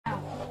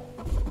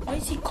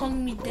is he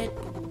calling me dead?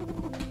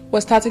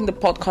 We're starting the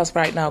podcast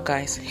right now,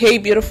 guys. Hey,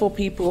 beautiful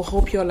people.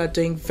 Hope you all are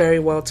doing very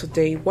well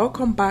today.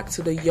 Welcome back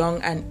to the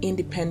Young and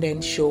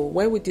Independent Show,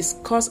 where we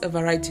discuss a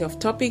variety of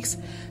topics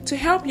to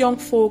help young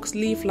folks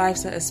live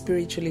lives that are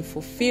spiritually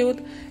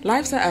fulfilled,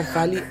 lives that are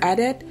value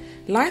added,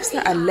 lives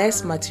that are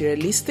less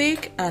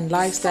materialistic, and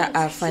lives that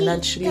are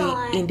financially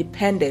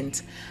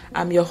independent.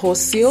 I'm your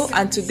host, Seal,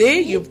 and today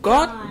you've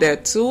got the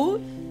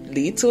two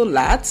little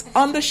lads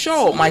on the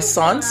show, my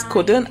sons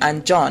Kuden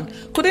and John.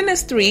 Kuden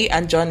is 3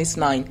 and John is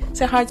 9.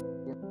 Say hi.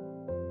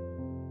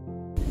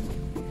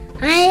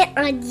 Hi,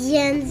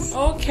 audience.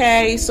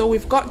 Okay, so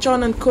we've got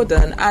John and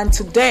Kuden, and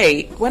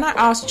today when I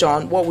asked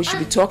John what we should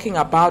be talking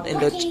about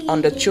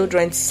on the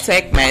children's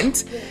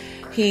segment,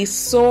 he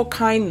so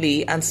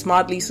kindly and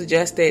smartly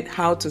suggested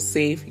how to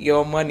save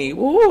your money.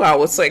 Ooh, I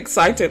was so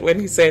excited when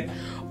he said,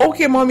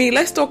 okay, mommy,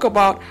 let's talk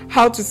about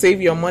how to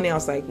save your money. I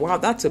was like, wow,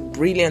 that's a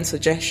brilliant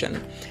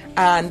suggestion.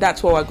 And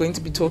that's what we're going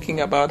to be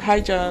talking about. Hi,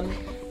 John.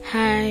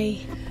 Hi.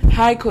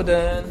 Hi,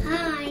 Kuden.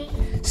 Hi.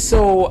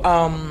 So,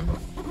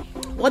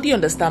 what do you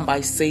understand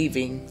by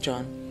saving,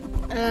 John?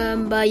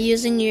 By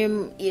using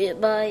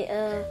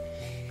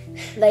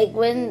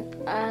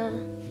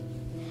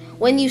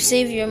when you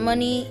save your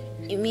money,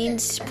 it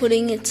means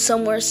putting it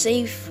somewhere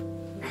safe,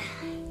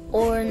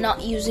 or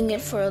not using it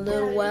for a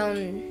little while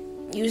and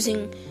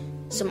using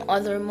some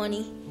other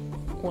money.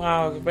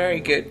 Wow, very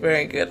good,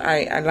 very good.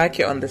 I like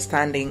your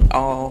understanding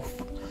of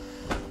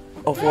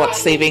what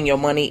saving your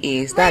money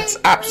is. That's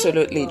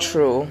absolutely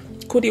true.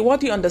 Kudi, what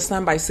do you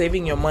understand by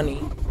saving your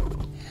money?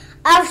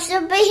 A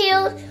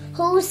superhero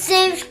who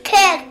saves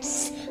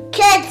kids.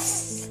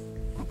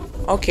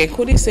 Okay,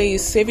 Kudi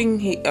says saving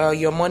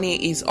your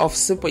money is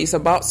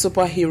about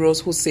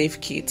superheroes who save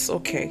kids.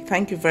 Okay,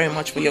 thank you very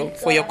much for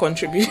your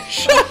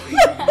contribution.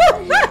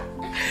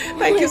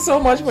 Thank you so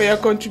much for your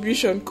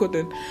contribution,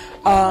 Kuden.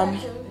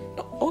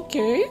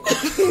 Okay.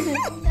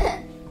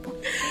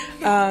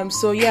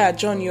 So yeah,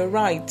 John, you're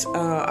right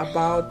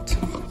about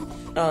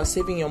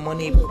saving your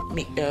money,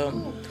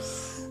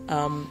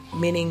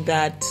 meaning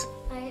that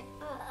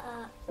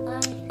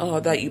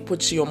that you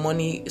put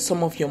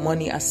some of your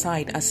money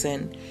aside. As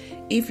in,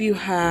 if you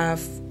have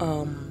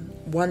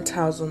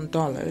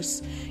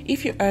 $1,000,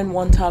 if you earn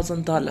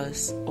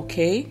 $1,000,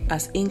 okay,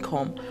 as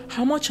income,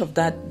 how much of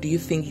that do you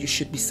think you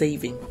should be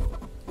saving?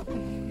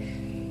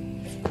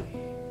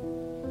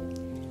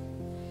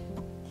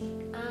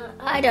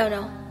 I don't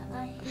know.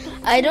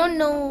 I don't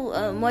know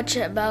much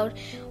about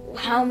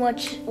how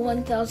much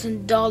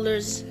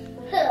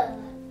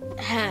 $1,000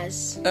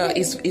 has.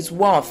 It's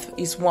worth.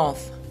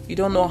 You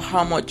don't know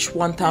how much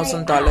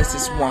 $1,000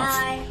 is worth.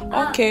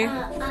 Okay.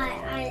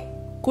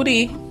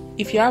 Kudi,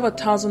 if you have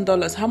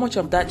 $1,000, how much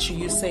of that should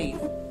you save?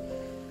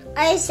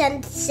 I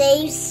should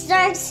save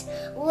starts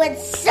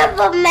with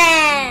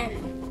Superman.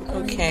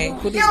 Okay,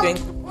 Kudi's going.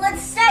 With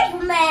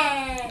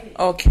Superman.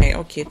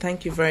 Okay.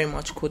 Thank you very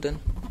much, Kuden.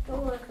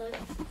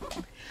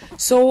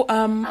 So,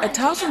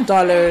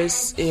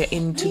 $1,000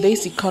 in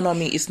today's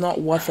economy is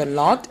not worth a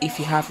lot if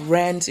you have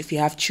rent, if you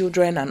have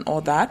children and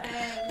all that.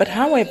 But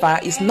however,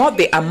 it's not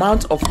the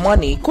amount of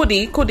money.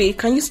 Kudi,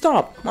 can you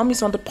stop?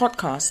 Mommy's on the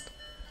podcast.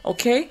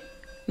 Okay?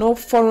 No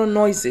foreign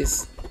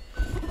noises.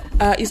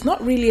 It's not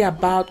really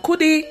about...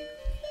 Kudi!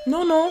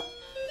 No.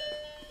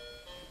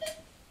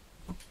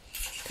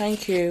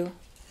 Thank you.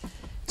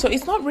 So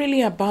it's not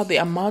really about the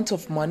amount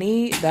of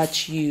money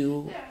that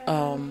you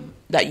earn,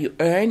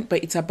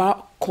 but it's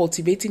about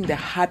cultivating the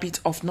habit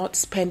of not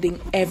spending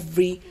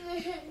every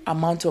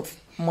amount of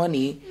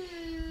money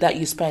that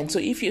you spend. So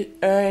if you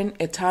earn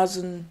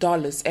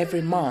 $1,000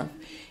 every month,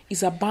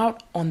 it's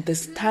about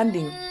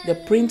understanding the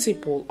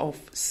principle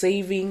of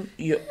saving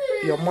your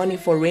money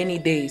for rainy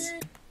days.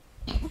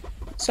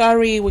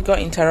 Sorry, we got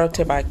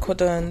interrupted by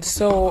Kuden.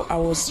 So I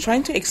was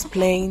trying to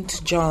explain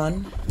to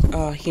John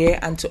here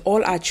and to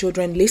all our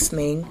children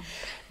listening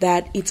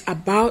that it's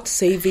about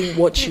saving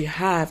what you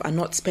have and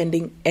not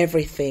spending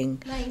everything.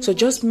 So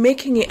just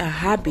making it a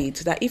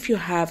habit that if your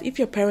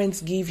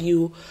parents give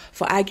you,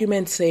 for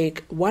argument's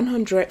sake,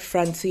 100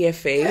 francs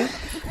CFA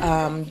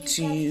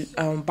to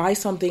buy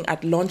something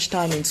at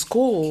lunchtime in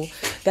school,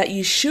 that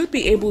you should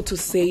be able to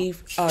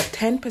save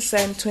 10%,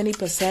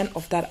 20%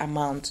 of that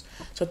amount.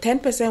 So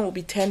 10% will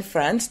be 10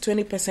 francs,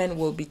 20%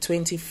 will be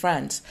 20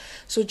 francs.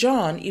 So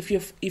John, if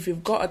you've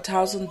got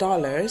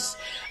 $1,000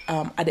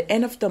 at the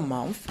end of the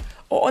month,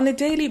 or on a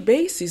daily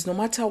basis, no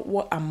matter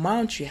what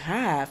amount you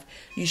have,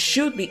 you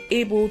should be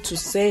able to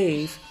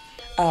save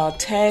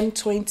 10,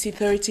 20,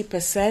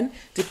 30%,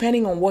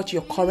 depending on what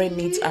your current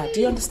needs are.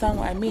 Do you understand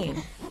what I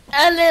mean?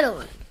 A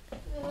little.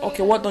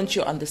 Okay, what don't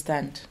you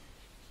understand?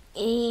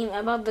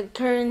 About the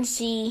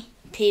currency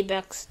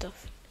payback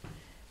stuff.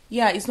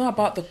 Yeah, it's not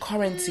about the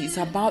currency. It's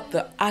about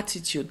the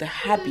attitude, the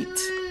habit.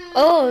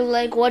 Oh,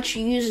 like what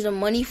you use the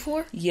money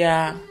for?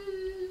 Yeah.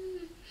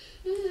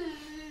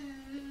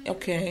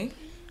 Okay.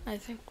 I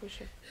think we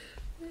should.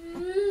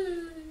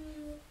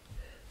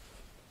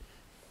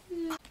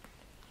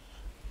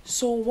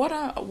 So what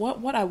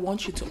I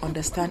want you to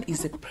understand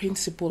is the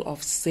principle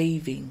of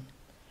saving.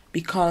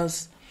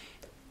 because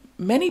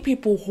many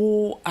people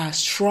who are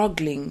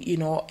struggling,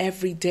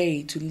 every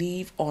day to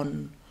live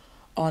on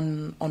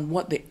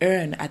what they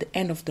earn at the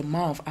end of the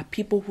month are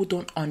people who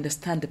don't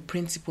understand the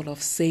principle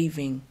of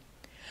saving.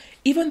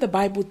 Even the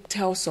Bible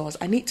tells us,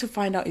 I need to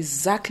find out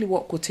exactly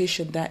what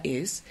quotation that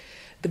is.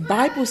 The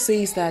Bible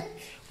says that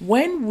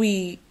when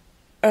we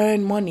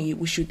earn money,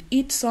 we should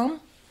eat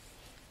some,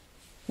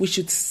 we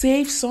should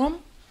save some,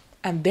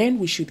 and then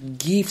we should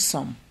give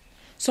some.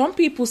 Some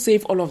people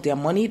save all of their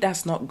money.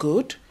 That's not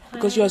good,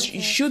 because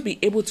you should be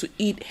able to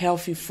eat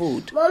healthy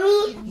food.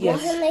 Mommy,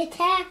 Yes. what's my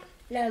tag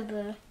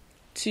number?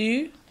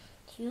 2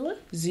 2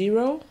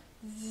 0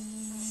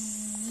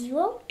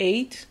 0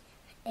 8.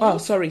 Oh,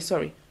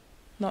 sorry.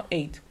 Not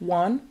 8.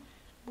 1.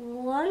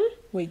 1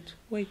 Wait.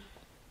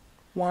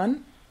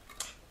 1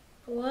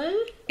 1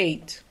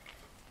 8.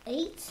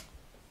 8.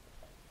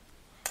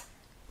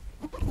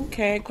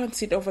 Okay, go and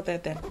sit over there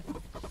then.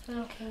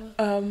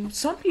 Okay.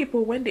 Some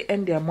people, when they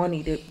earn their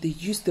money, they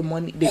use the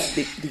money.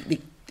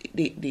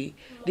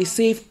 They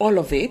save all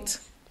of it,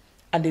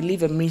 and they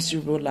live a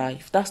miserable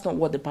life. That's not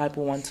what the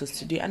Bible wants us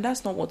to do, and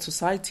that's not what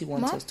society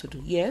wants Mom? us to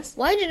do. Yes.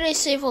 Why do they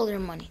save all their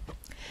money?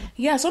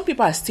 Yeah, some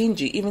people are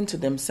stingy even to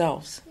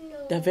themselves.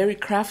 They're very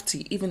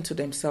crafty even to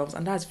themselves,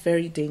 and that's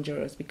very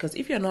dangerous, because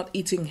if you're not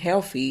eating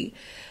healthy,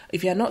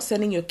 if you're not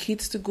sending your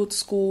kids to good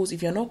schools,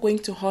 if you're not going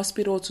to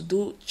hospital to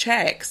do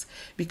checks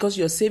because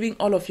you're saving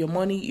all of your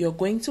money, you're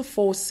going to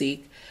fall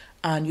sick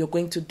and you're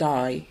going to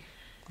die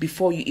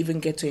before you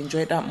even get to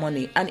enjoy that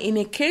money. And in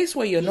a case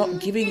where you're not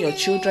giving your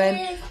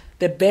children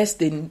the best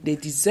they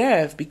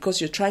deserve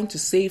because you're trying to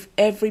save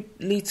every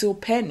little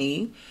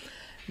penny,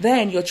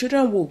 then your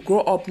children will grow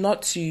up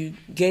not to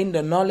gain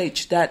the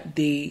knowledge that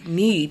they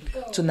need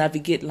to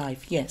navigate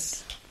life.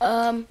 Yes.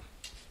 Why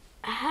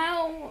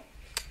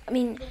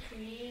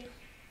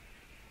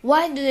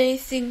do they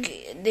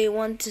think they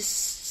want to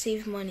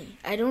save money?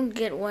 I don't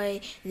get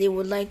why they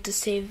would like to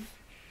save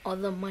all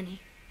the money.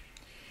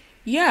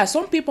 Yeah,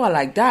 some people are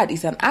like that.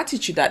 It's an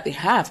attitude that they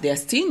have. They're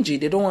stingy.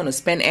 They don't want to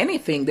spend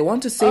anything. They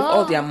want to save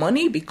all their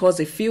money because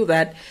they feel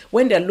that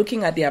when they're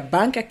looking at their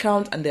bank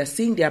account and they're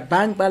seeing their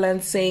bank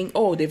balance saying,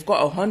 oh, they've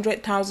got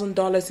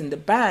 $100,000 in the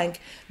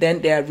bank,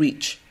 then they're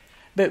rich.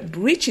 But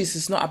riches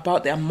is not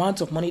about the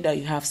amount of money that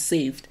you have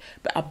saved,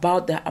 but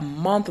about the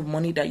amount of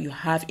money that you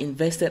have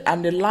invested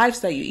and the lives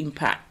that you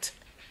impact.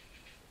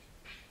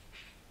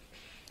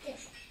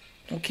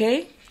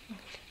 Okay?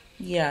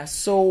 Yeah,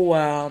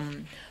 so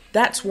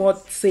that's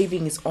what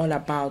saving is all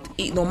about.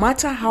 No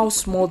matter how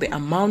small the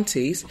amount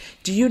is,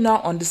 do you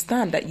now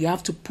understand that you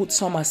have to put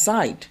some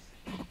aside?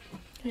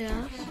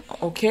 Yeah.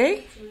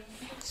 Okay?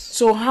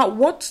 So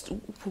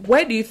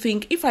where do you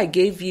think, if I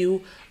gave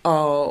you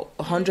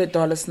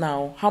 $100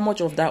 now, how much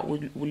of that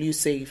will you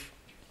save?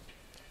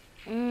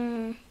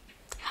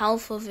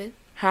 Half of it.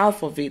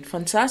 Half of it.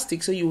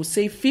 Fantastic. So you will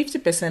save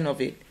 50%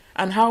 of it.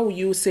 And how will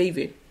you save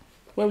it?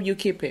 Where will you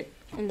keep it?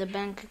 In the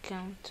bank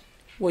account.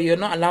 Well, you're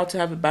not allowed to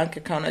have a bank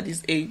account at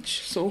this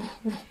age. So,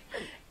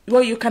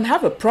 well, you can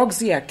have a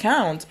proxy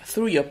account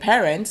through your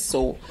parents.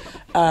 So,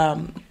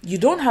 you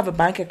don't have a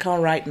bank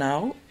account right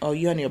now, or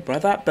you and your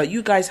brother, but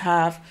you guys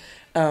have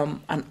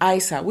an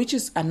ISA, which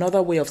is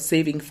another way of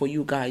saving for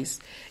you guys.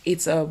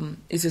 It's a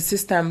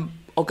system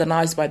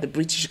organized by the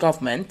British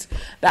government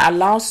that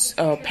allows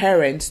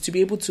parents to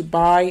be able to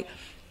buy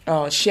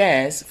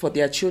shares for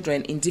their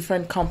children in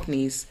different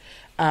companies.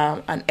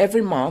 And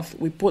every month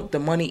we put the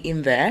money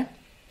in there.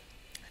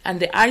 And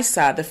the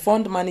ISA, the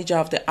fund manager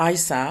of the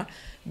ISA,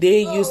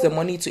 they use the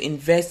money to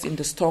invest in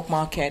the stock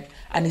market,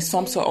 and it's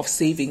some sort of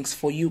savings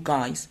for you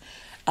guys.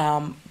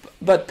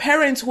 But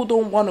parents who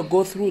don't want to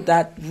go through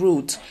that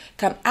route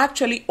can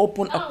actually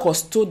open a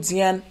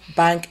custodian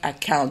bank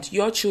account.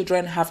 Your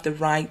children have the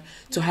right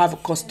to have a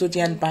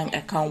custodian bank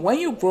account. When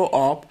you grow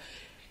up,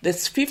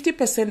 there's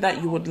 50%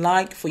 that you would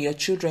like for your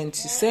children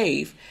to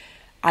save.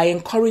 I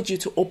encourage you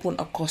to open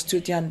a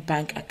custodian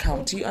bank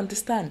account. Do you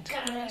understand?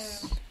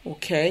 Yes.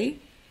 Okay.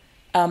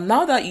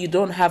 Now that you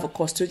don't have a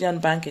custodian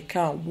bank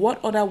account, what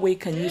other way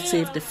can you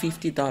save the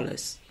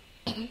 $50?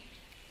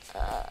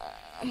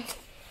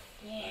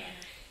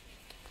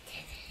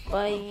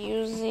 By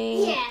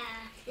using... Yeah,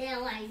 they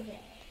like it.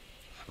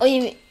 Oh,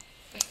 you mean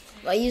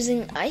by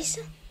using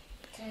ISA?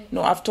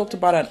 No, I've talked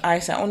about an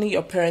ISA. Only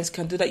your parents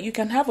can do that. You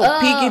can have a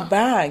piggy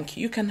bank.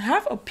 You can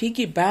have a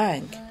piggy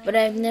bank. But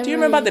I've never... Do you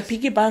remember the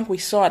piggy bank we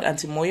saw at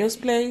Auntie Moyo's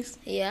place?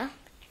 Yeah.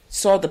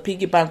 Saw the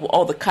piggy bank with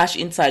all the cash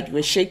inside. You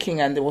were shaking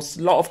and there was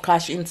a lot of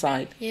cash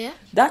inside. Yeah.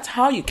 That's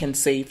how you can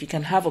save. You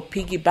can have a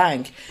piggy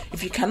bank.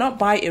 If you cannot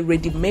buy a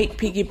ready-made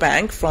piggy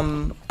bank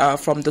from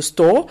the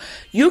store,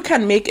 you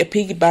can make a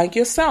piggy bank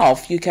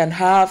yourself. You can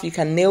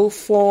nail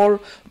 4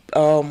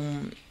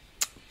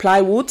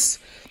 plywoods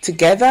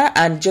together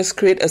and just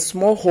create a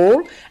small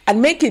hole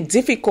and make it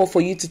difficult for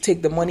you to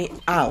take the money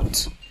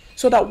out.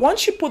 So that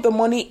once you put the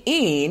money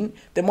in,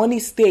 the money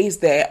stays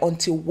there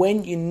until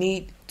when you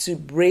need to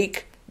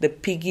break the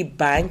piggy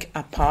bank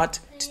apart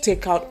to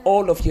take out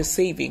all of your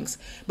savings.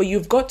 But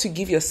you've got to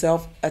give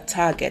yourself a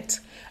target,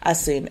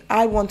 as in,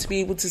 I want to be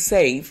able to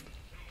save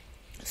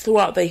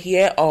throughout the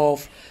year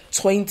of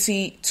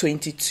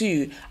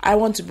 2022, I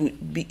want to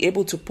be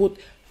able to put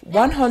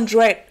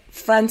 100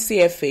 francs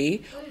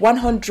CFA,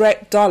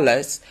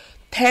 $100,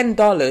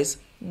 $10,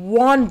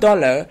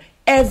 $1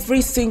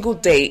 every single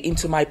day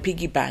into my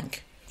piggy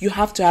bank. You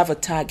have to have a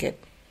target.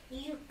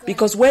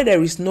 Because where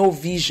there is no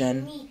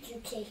vision,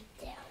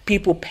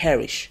 people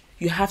perish.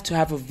 You have to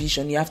have a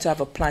vision. You have to have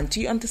a plan. Do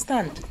you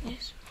understand?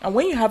 Yes. And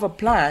when you have a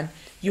plan,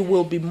 you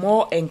will be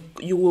more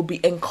you will be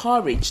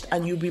encouraged,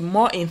 and you'll be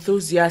more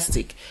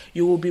enthusiastic.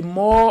 You will be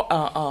more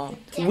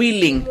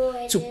willing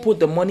to put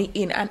the money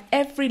in, and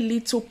every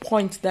little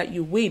point that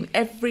you win,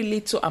 every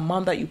little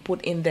amount that you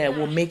put in there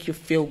will make you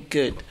feel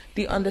good.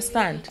 Do you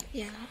understand?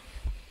 Yeah.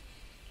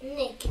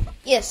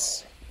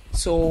 Yes.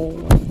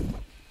 So,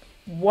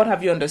 what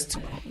have you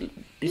understood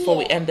before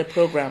we end the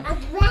program?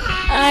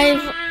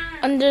 I've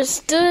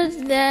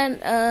understood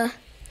that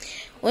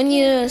when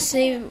you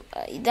save,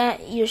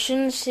 that you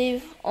shouldn't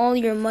save all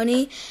your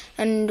money,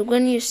 and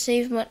when you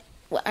save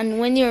and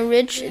when you're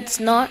rich, it's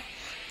not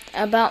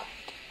about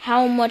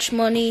how much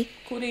money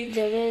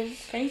there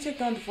is. Can you take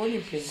down the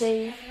volume, please?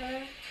 Save.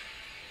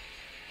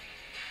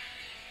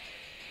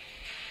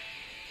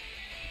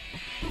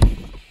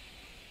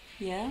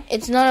 Yeah.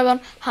 It's not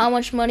about how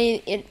much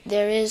money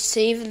there is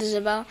saved. It's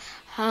about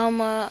how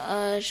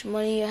much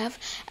money you have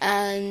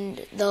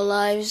and the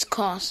lives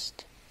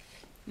cost.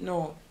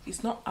 No,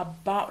 it's not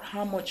about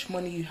how much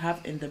money you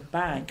have in the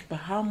bank,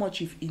 but how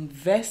much you've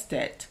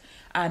invested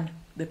and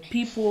the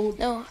people,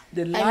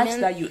 the lives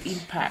that you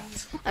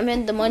impact. I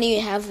meant the money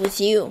you have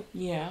with you.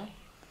 Yeah.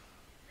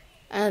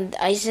 And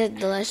I said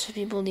the lives of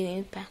people you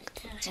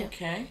impact too.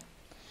 Okay.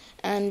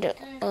 And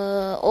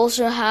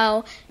also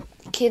how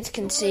kids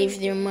can save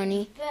their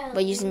money by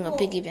using a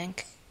piggy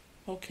bank.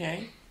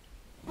 Okay.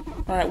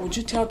 All right, would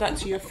you tell that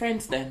to your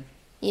friends then?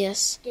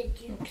 Yes.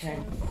 Okay.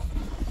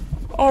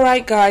 All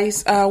right,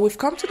 guys, we've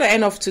come to the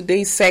end of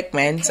today's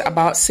segment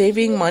about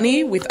saving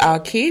money with our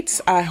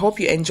kids. I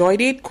hope you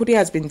enjoyed it. Kudi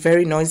has been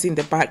very noisy in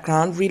the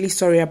background. Really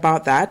sorry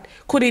about that.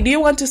 Kudi, do you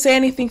want to say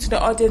anything to the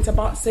audience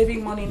about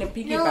saving money in a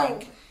piggy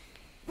bank?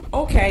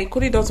 Okay,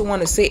 Kudi doesn't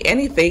want to say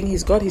anything.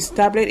 He's got his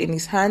tablet in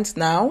his hands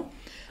now.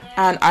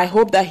 And I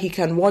hope that he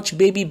can watch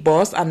Baby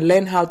Boss and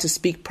learn how to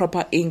speak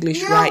proper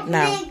English right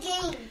now.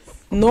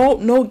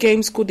 No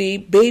games,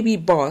 Kudi. Baby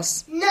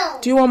Boss. No.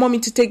 Do you want mommy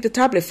to take the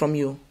tablet from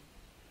you?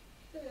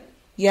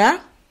 Yeah?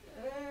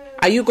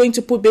 Are you going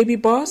to put Baby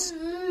Boss?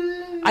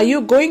 Are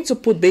you going to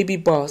put Baby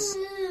Boss?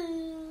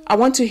 I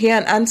want to hear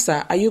an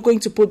answer. Are you going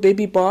to put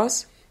Baby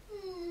Boss?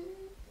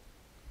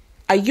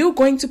 Are you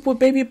going to put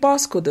Baby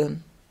Boss, Kudun?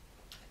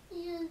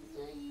 Yes,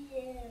 I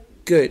am.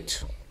 Good.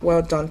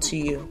 Well done to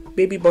you.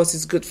 Baby Boss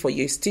is good for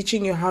you. It's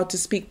teaching you how to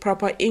speak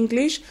proper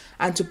English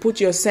and to put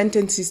your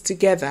sentences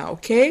together,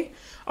 okay?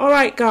 All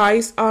right,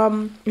 guys.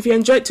 If you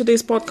enjoyed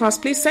today's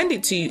podcast, please send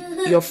it to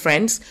your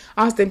friends.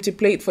 Ask them to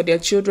play it for their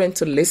children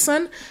to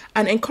listen,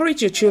 and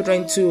encourage your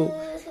children to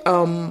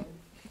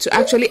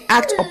actually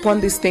act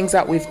upon these things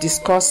that we've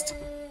discussed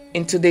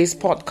in today's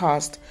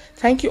podcast.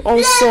 Thank you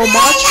all so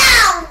much.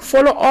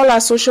 Follow all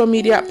our social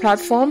media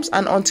platforms,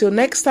 and until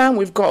next time,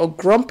 we've got a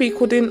grumpy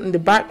Kudin in the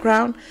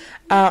background.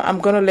 I'm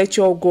gonna let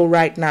you all go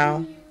right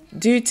now.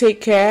 Do take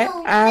care,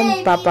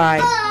 and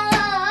bye-bye.